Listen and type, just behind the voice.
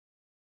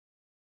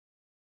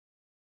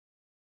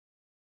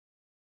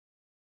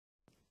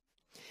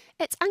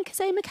At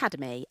Anchorsholme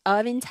Academy,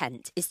 our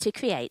intent is to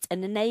create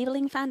an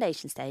enabling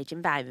foundation stage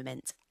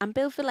environment and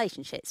build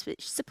relationships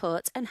which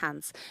support,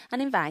 enhance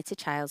and invite a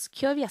child's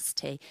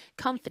curiosity,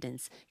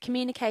 confidence,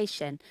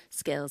 communication,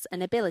 skills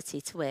and ability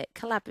to work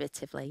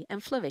collaboratively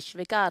and flourish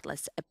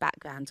regardless of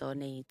background or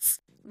needs.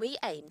 We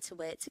aim to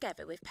work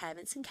together with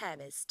parents and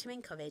carers to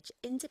encourage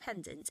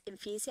independent,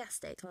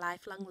 enthusiastic,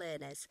 lifelong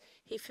learners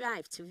who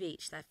thrive to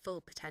reach their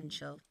full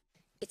potential.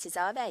 It is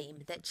our aim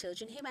that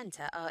children who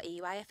enter our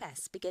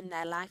EYFS begin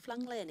their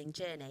lifelong learning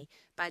journey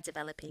by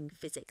developing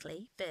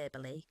physically,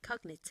 verbally,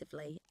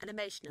 cognitively and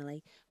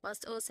emotionally,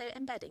 whilst also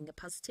embedding a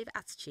positive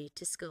attitude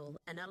to school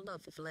and a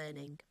love of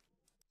learning.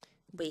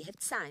 We have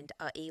designed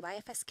our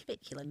EYFS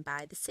curriculum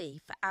by the sea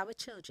for our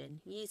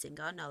children using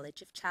our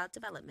knowledge of child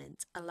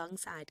development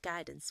alongside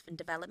guidance from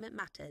Development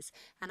Matters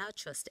and our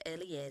Trust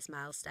Early Years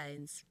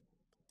milestones.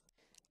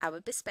 Our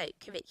bespoke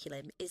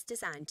curriculum is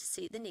designed to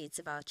suit the needs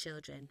of our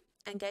children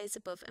and goes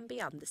above and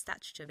beyond the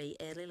statutory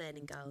early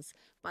learning goals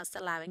whilst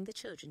allowing the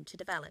children to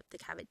develop the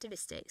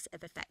characteristics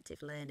of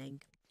effective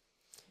learning.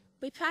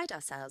 We pride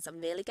ourselves on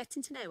really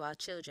getting to know our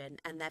children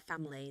and their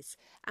families,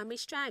 and we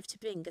strive to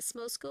bring a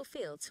small school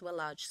feel to a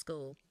large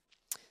school.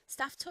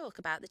 Staff talk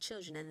about the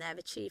children and their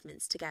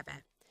achievements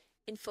together,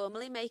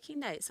 informally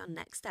making notes on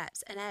next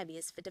steps and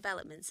areas for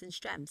developments and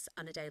strengths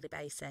on a daily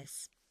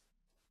basis.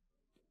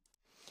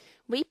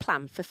 We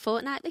plan for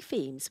fortnightly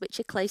themes which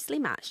are closely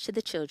matched to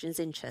the children's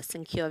interests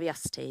and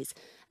curiosities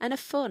and are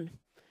fun.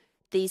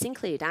 These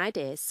include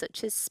ideas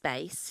such as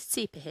space,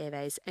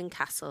 superheroes and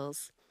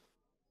castles.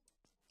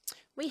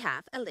 We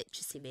have a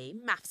literacy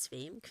room, maths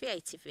room,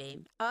 creative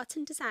room, art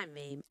and design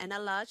room and a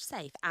large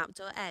safe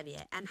outdoor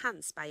area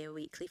enhanced by a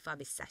weekly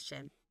forest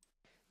session.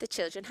 The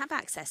children have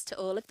access to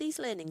all of these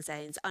learning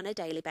zones on a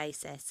daily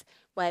basis,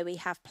 where we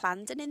have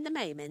planned and in the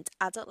moment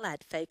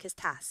adult-led focused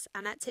tasks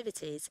and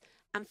activities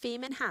and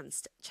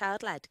theme-enhanced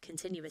child-led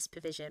continuous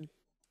provision.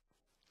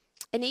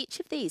 In each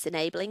of these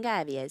enabling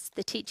areas,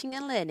 the teaching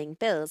and learning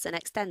builds and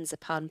extends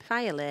upon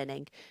prior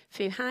learning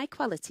through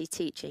high-quality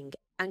teaching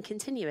and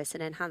continuous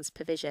and enhanced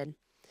provision.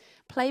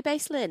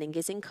 Play-based learning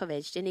is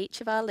encouraged in each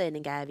of our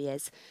learning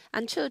areas,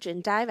 and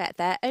children direct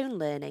their own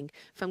learning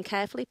from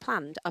carefully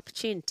planned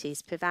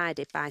opportunities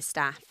provided by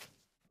staff.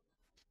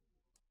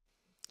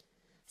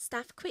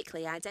 Staff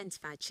quickly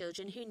identify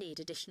children who need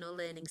additional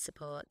learning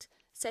support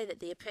so that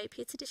the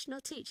appropriate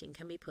additional teaching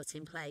can be put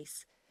in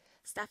place.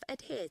 Staff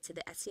adhere to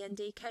the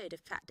SEND Code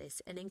of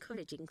Practice and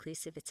encourage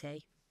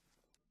inclusivity.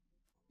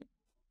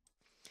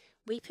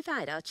 We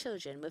provide our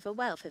children with a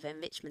wealth of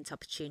enrichment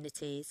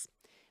opportunities.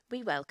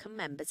 We welcome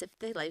members of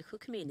the local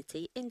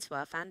community into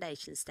our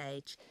foundation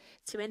stage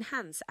to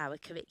enhance our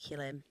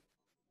curriculum.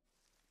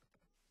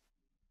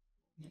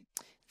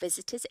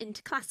 Visitors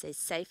into classes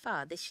so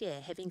far this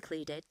year have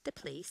included the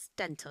police,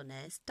 dental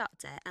nurse,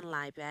 doctor and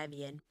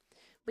librarian.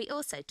 We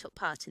also took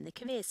part in the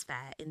careers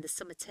fair in the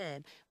summer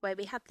term, where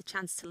we had the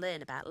chance to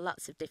learn about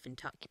lots of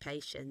different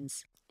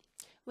occupations.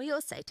 We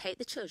also take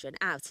the children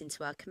out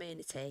into our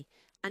community,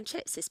 and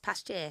trips this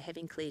past year have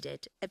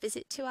included a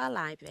visit to our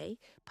library,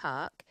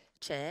 park,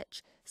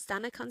 church,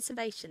 Stanner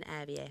Conservation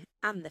Area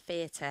and the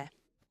theatre.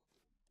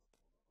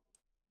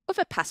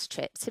 Other past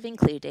trips have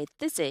included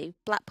the zoo,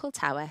 Blackpool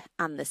Tower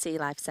and the Sea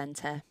Life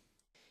Centre.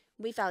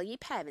 We value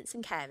parents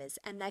and carers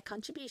and their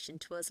contribution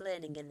towards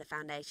learning in the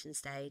foundation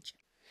stage.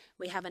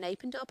 We have an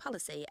open door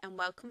policy and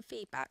welcome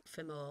feedback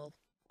from all.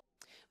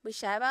 We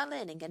share our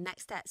learning and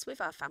next steps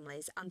with our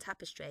families on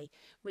Tapestry,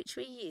 which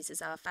we use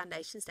as our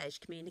foundation stage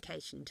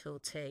communication tool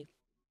too.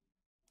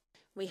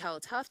 We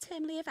hold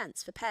half-termly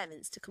events for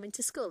parents to come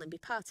into school and be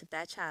part of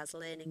their child's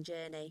learning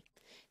journey.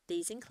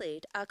 These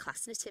include our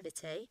class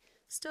nativity,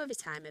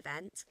 storytime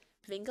event,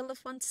 bring a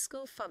loved one to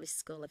school forest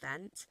school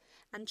event,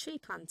 and tree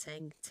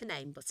planting, to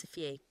name but a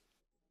few.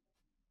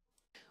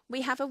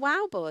 We have a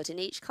wow board in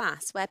each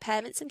class where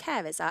parents and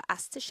carers are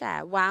asked to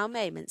share wow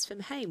moments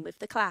from home with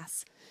the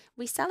class.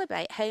 We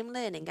celebrate home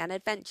learning and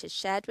adventures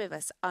shared with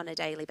us on a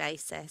daily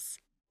basis.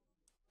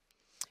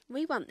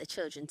 We want the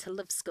children to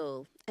love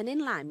school, and in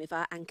line with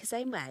our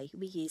Anchorsholme way,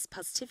 we use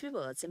positive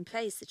rewards and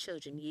praise the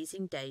children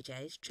using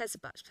dojos, treasure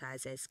box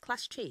prizes,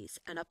 class treats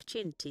and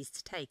opportunities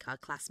to take our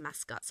class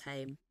mascots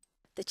home.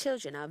 The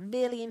children are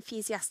really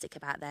enthusiastic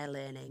about their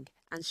learning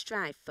and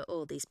strive for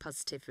all these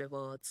positive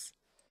rewards.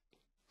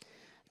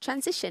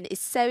 Transition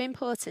is so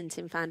important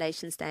in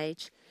foundation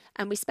stage,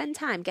 and we spend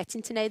time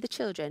getting to know the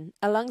children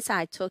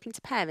alongside talking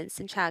to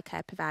parents and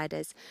childcare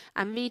providers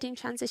and reading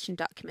transition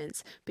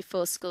documents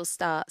before school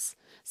starts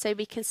so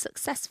we can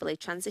successfully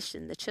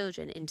transition the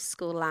children into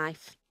school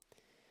life.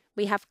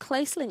 We have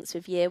close links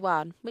with Year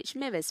 1, which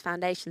mirrors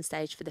foundation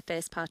stage for the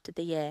first part of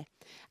the year,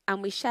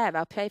 and we share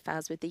our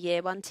profiles with the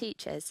Year 1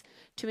 teachers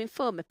to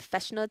inform a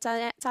professional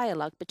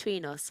dialogue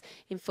between us,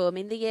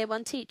 informing the Year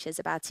 1 teachers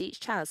about each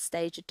child's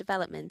stage of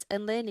development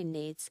and learning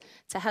needs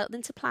to help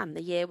them to plan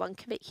the Year 1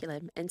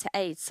 curriculum and to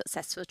aid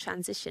successful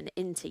transition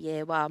into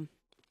Year 1.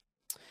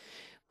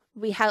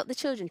 We help the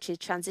children to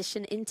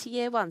transition into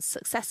Year 1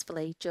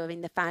 successfully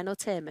during the final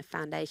term of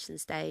foundation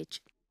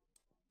stage.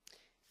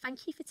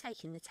 Thank you for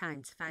taking the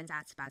time to find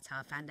out about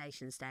our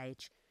foundation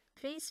stage.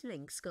 Please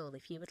ring school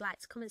if you would like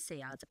to come and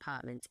see our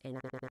department in